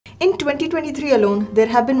In 2023 alone, there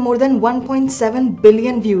have been more than 1.7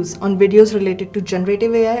 billion views on videos related to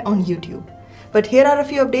generative AI on YouTube. But here are a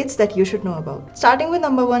few updates that you should know about. Starting with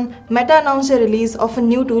number 1, Meta announced a release of a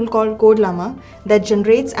new tool called Code Llama that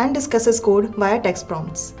generates and discusses code via text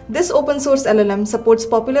prompts. This open source LLM supports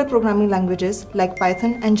popular programming languages like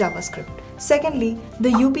Python and JavaScript. Secondly, the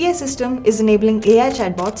UPI system is enabling AI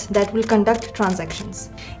chatbots that will conduct transactions.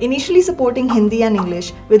 Initially supporting Hindi and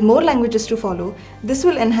English, with more languages to follow, this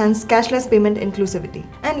will enhance cashless payment inclusivity.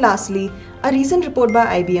 And lastly, a recent report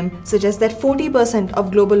by IBM suggests that 40% of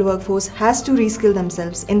global workforce has to reskill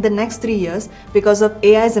themselves in the next 3 years because of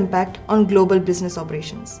AI's impact on global business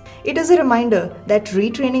operations. It is a reminder that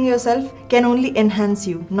retraining yourself can only enhance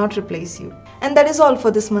you, not replace you. And that is all for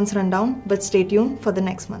this month's rundown, but stay tuned for the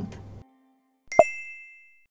next month.